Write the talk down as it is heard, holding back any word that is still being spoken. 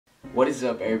What is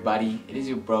up, everybody? It is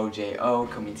your bro J.O.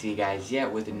 coming to you guys yet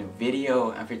with a new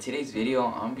video. And for today's video,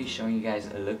 I'm going to be showing you guys a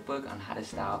lookbook on how to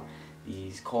style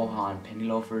these Cole Haan penny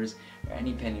loafers, or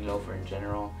any penny loafer in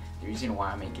general. The reason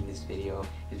why I'm making this video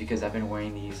is because I've been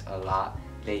wearing these a lot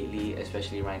lately,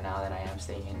 especially right now that I am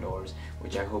staying indoors,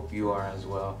 which I hope you are as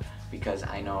well, because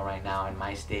I know right now in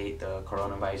my state the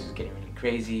coronavirus is getting really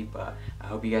crazy. But I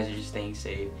hope you guys are just staying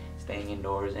safe, staying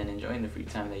indoors, and enjoying the free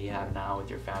time that you have now with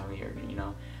your family, or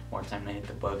more time to hit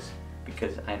the books,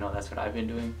 because I know that's what I've been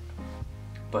doing.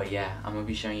 But yeah, I'm gonna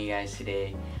be showing you guys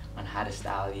today on how to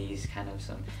style these, kind of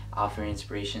some outfit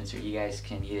inspiration, so you guys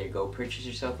can either go purchase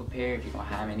yourself a pair if you don't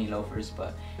have any loafers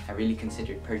but I really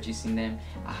considered purchasing them.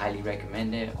 I highly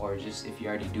recommend it. Or just if you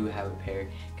already do have a pair,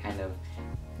 kind of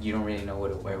you don't really know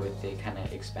what to wear with it, kind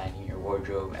of expanding your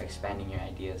wardrobe, expanding your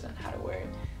ideas on how to wear it.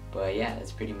 But yeah,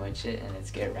 that's pretty much it, and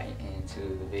let's get right into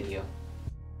the video.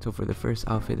 So for the first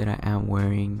outfit that I am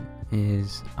wearing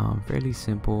is fairly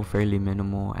simple, fairly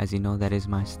minimal. As you know, that is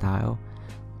my style.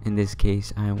 In this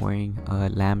case, I am wearing a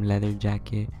lamb leather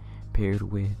jacket paired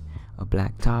with a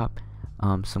black top,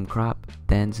 some crop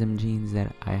denim jeans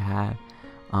that I have,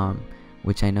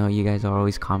 which I know you guys are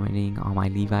always commenting on my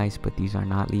Levi's, but these are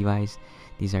not Levi's.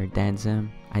 These are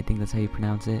denim. I think that's how you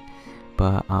pronounce it.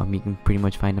 But you can pretty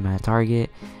much find them at Target.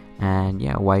 And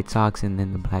yeah, white socks and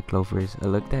then the black loafers. A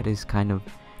look that is kind of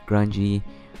grungy,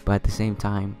 but at the same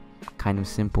time kind of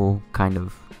simple, kind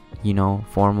of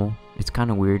formal. It's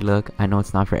kind of weird look. I know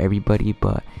it's not for everybody,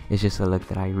 but it's just a look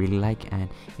that I really like, and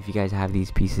if you guys have these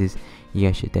pieces, you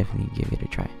guys should definitely give it a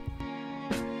try.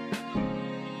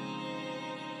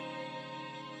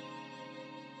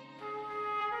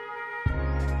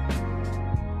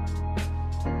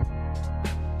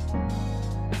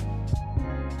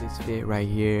 This fit right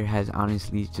here has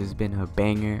honestly just been a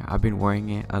banger. I've been wearing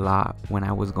it a lot when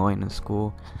I was going to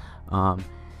school.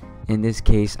 In this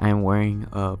case, I'm wearing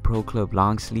a Pro Club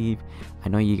long sleeve. I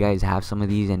know you guys have some of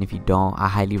these, and if you don't, I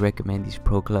highly recommend these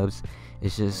Pro Clubs.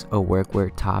 It's just a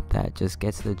workwear top that just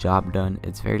gets the job done.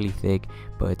 It's fairly thick,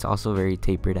 but it's also very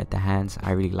tapered at the hands.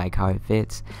 I really like how it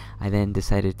fits. I then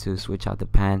decided to switch out the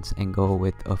pants and go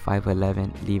with a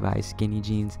 5'11" Levi's skinny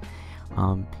jeans,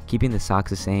 keeping the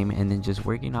socks the same, and then just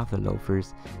working off the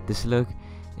loafers. This look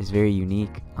is very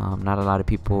unique. Not a lot of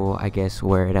people, I guess,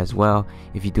 wear it as well.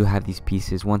 If you do have these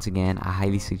pieces, once again, I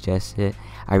highly suggest it.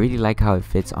 I really like how it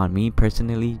fits on me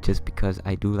personally, just because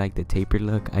I do like the tapered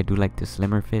look. I do like the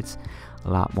slimmer fits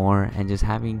a lot more, and just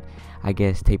having, I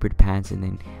guess, tapered pants and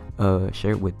then a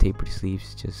shirt with tapered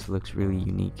sleeves just looks really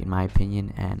unique in my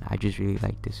opinion, and I just really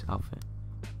like this outfit.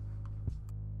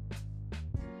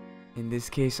 In this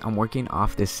case, I'm working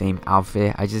off the same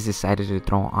outfit. I just decided to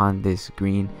throw on this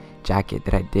green jacket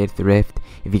that I did thrift.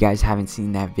 If you guys haven't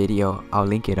seen that video, I'll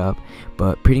link it up,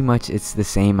 but pretty much it's the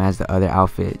same as the other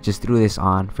outfit. Just threw this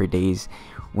on for days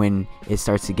when it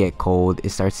starts to get cold. It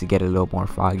starts to get a little more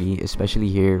foggy, especially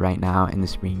here right now in the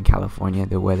spring in California.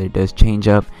 The weather does change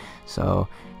up, so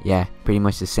yeah, pretty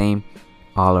much the same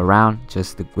all around,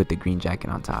 just with the green jacket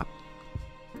on top.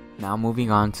 Now moving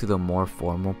on to the more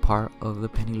formal part of the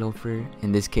penny loafer.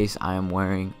 In this case, I am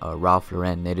wearing a Ralph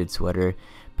Lauren knitted sweater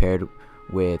paired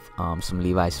with some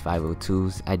Levi's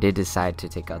 502s. I did decide to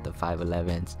take out the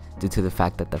 511s due to the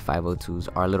fact that the 502s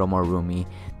are a little more roomy.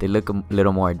 They look a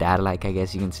little more dad-like, I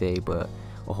guess you can say, but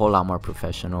a whole lot more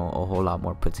professional, a whole lot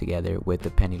more put together with the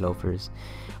penny loafers.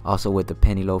 Also with the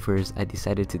penny loafers, I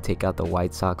decided to take out the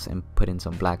white socks and put in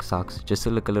some black socks, just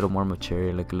to look a little more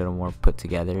mature, look a little more put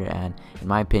together. And in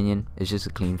my opinion, it's just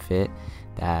a clean fit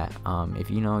that if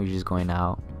you're just going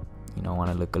out,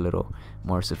 want to look a little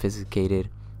more sophisticated,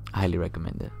 I highly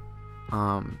recommend it.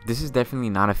 This is definitely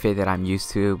not a fit that I'm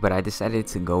used to, but I decided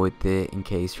to go with it in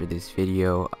case for this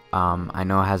video. I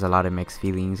know it has a lot of mixed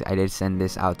feelings. I did send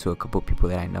this out to a couple people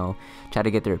that I know, try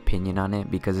to get their opinion on it,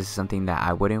 because this is something that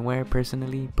I wouldn't wear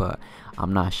personally, but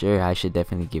I'm not sure. I should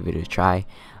definitely give it a try.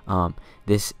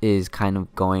 This is kind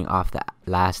of going off the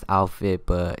last outfit,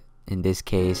 but in this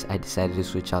case, I decided to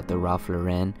switch out the Ralph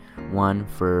Lauren one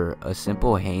for a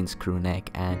simple Hanes crew neck,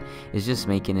 and it's just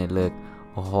making it look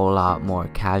a whole lot more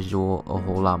casual, a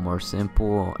whole lot more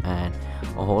simple, and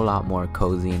a whole lot more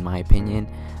cozy in my opinion.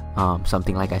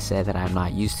 Something, like I said, that I'm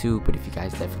not used to, but if you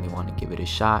guys definitely want to give it a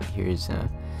shot, here's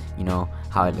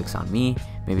how it looks on me.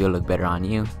 Maybe it'll look better on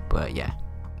you, but yeah,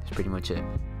 that's pretty much it.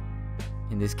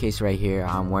 In this case right here,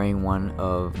 I'm wearing one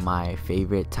of my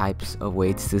favorite types of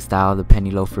weights to style the penny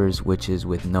loafers, which is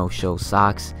with no-show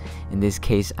socks. In this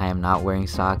case, I am not wearing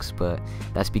socks, but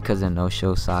that's because the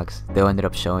no-show socks, they'll end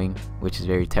up showing, which is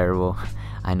very terrible.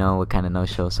 I know what kind of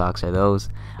no-show socks are those.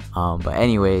 But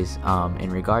anyways, in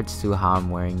regards to how I'm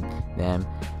wearing them,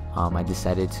 I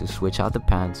decided to switch out the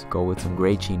pants, go with some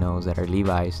gray chinos that are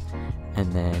Levi's,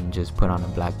 and then just put on a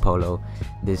black polo.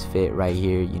 This fit right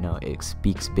here, you know, it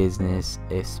speaks business,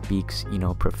 it speaks, you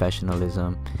know,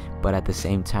 professionalism, but at the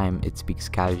same time it speaks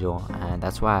casual, and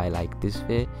that's why I like this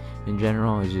fit in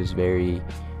general. It's just very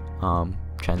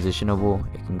transitionable.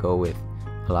 It can go with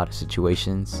a lot of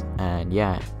situations, and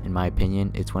yeah, in my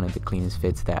opinion, it's one of the cleanest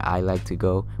fits that I like to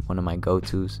go, one of my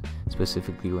go-tos,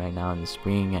 specifically right now in the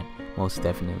spring and most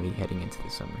definitely heading into the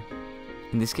summer.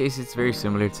 In this case, it's very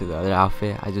similar to the other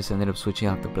outfit. I just ended up switching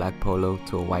out the black polo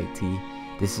to a white tee.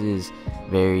 This is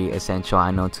very essential,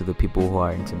 I know, to the people who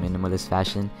are into minimalist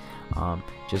fashion.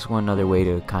 Just one other way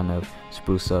to kind of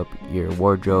spruce up your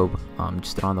wardrobe.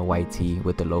 Just throw on the white tee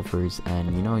with the loafers,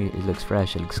 and you know, it looks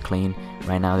fresh, it looks clean.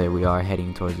 Right now that we are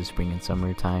heading towards the spring and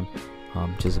summer time,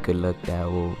 just a good look that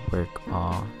will work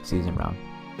all season round.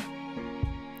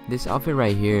 This outfit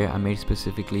right here I made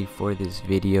specifically for this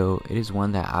video. It is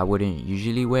one that I wouldn't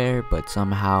usually wear, but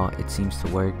somehow it seems to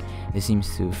work. It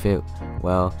seems to fit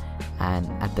well, and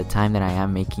at the time that I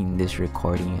am making this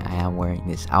recording, I am wearing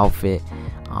this outfit.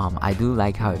 I do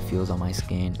like how it feels on my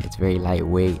skin. It's very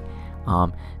lightweight,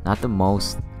 not the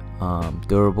most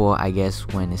durable, I guess,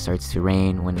 when it starts to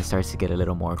rain, when it starts to get a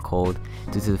little more cold,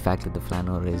 due to the fact that the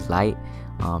flannel is light,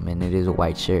 and it is a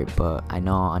white shirt. But I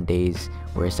know on days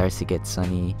where it starts to get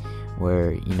sunny,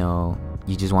 where, you know,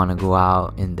 you just want to go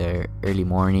out in the early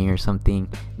morning or something,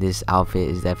 this outfit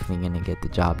is definitely going to get the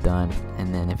job done.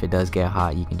 And then if it does get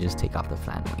hot, you can just take off the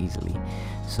flannel easily.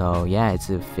 So yeah, it's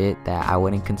a fit that I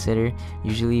wouldn't consider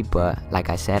usually, but like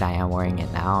I said, I am wearing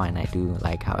it now and I do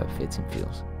like how it fits and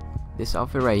feels. This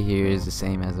outfit right here is the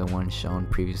same as the one shown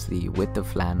previously with the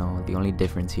flannel. The only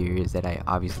difference here is that I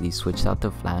obviously switched out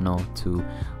the flannel to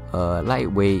a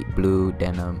lightweight blue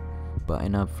denim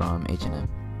button up from H&M.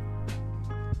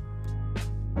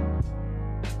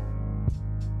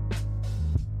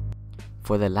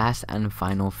 For the last and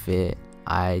final fit,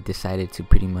 I decided to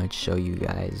pretty much show you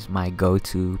guys my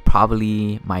go-to,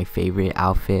 probably my favorite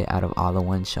outfit out of all the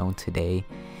ones shown today.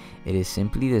 It is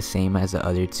simply the same as the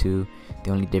other two. The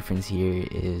only difference here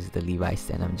is the Levi's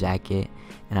denim jacket,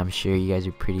 and I'm sure you guys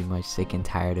are pretty much sick and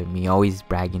tired of me always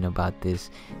bragging about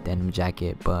this denim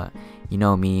jacket, but you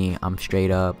know me, I'm straight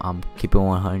up, I'm keeping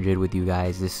 100 with you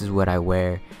guys. This is what I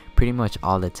wear pretty much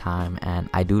all the time, and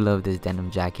I do love this denim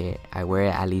jacket. I wear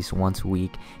it at least once a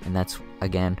week, and that's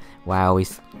again why I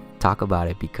always talk about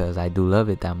it, because I do love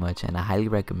it that much, and I highly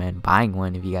recommend buying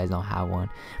one if you guys don't have one.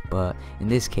 But in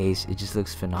this case, it just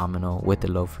looks phenomenal with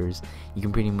the loafers. You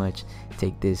can pretty much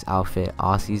take this outfit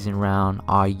all season round,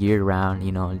 all year round,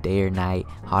 you know, day or night,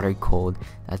 hot or cold.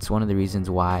 That's one of the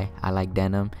reasons why I like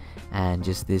denim, and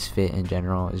just this fit in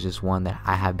general is just one that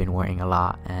I have been wearing a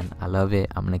lot and I love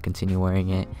it. I'm gonna continue wearing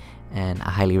it, and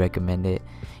I highly recommend it.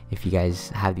 If you guys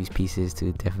have these pieces,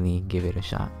 to definitely give it a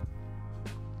shot.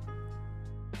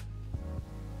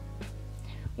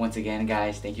 Once again,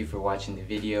 guys, thank you for watching the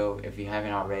video. If you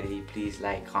haven't already, please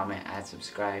like, comment, and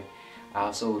subscribe. I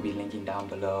also will be linking down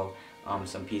below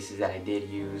some pieces that I did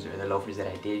use, or the loafers that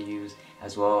I did use,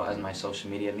 as well as my social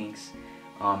media links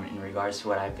in regards to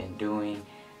what I've been doing.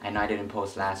 I know I didn't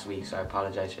post last week, so I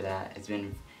apologize for that. It's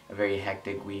been a very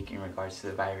hectic week in regards to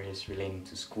the virus relating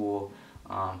to school.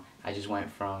 I just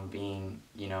went from being,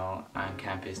 you know, on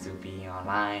campus to being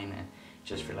online, and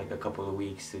just for like a couple of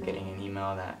weeks to getting an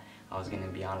email that I was going to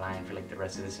be online for like the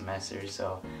rest of the semester.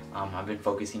 So I've been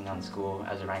focusing on school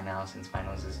as of right now, since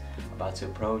finals is about to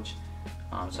approach.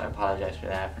 So I apologize for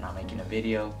that, for not making a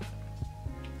video.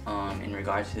 In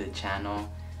regards to the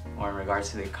channel, or in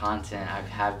regards to the content, I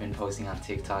have been posting on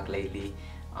TikTok lately.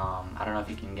 I don't know if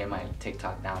you can get my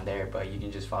TikTok down there, but you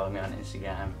can just follow me on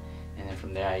Instagram, and then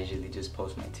from there I usually just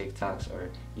post my TikToks, or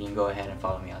you can go ahead and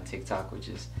follow me on TikTok, which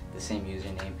is the same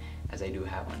username as I do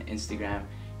have on Instagram.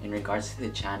 In regards to the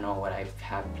channel, what I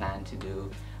have planned to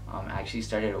do, I actually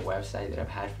started a website that I've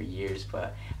had for years,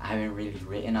 but I haven't really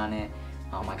written on it.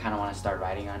 I kind of want to start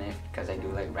writing on it, because I do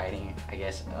like writing, I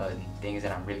guess, things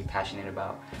that I'm really passionate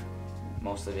about.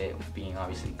 Most of it being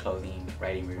obviously clothing,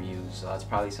 writing reviews, so that's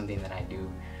probably something that I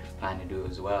do plan to do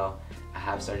as well. I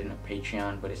have started a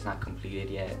Patreon, but it's not completed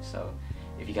yet, so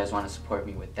if you guys want to support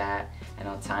me with that. I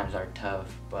know times are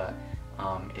tough, but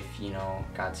if you know,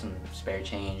 got some spare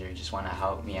change, or just want to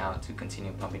help me out to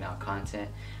continue pumping out content,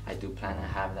 I do plan to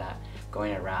have that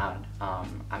going around.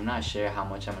 I'm not sure how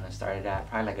much I'm going to start it at,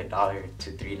 probably like $1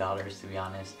 to $3, to be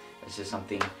honest. It's just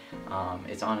something,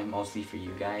 it's on mostly for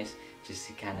you guys, just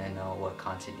to kind of know what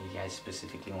content you guys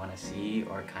specifically want to see,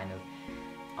 or kind of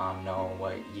know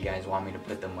what you guys want me to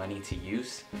put the money to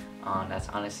use. That's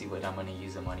honestly what I'm gonna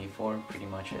use the money for, pretty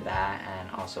much for that,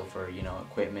 and also for, you know,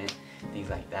 equipment, things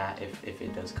like that, if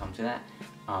it does come to that.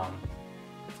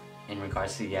 In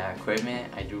regards to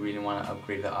equipment, I do really want to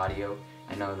upgrade the audio.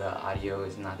 I know the audio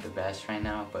is not the best right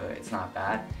now, but it's not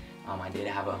bad. I did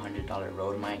have a $100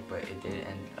 Rode mic, but it did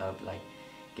end up like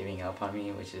giving up on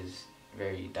me, which is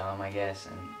very dumb, I guess,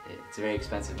 and it's a very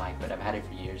expensive mic, but I've had it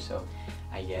for years, so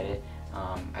I get it.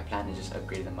 I plan to just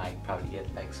upgrade the mic, probably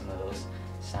get like some of those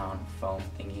sound foam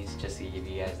thingies, just to give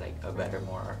you guys like a better,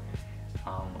 more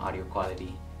audio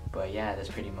quality. But yeah, that's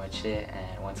pretty much it.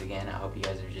 And once again, I hope you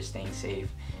guys are just staying safe,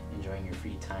 enjoying your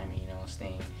free time, you know,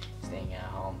 staying at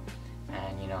home.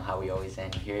 And you know how we always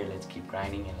end here, let's keep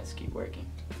grinding and let's keep working.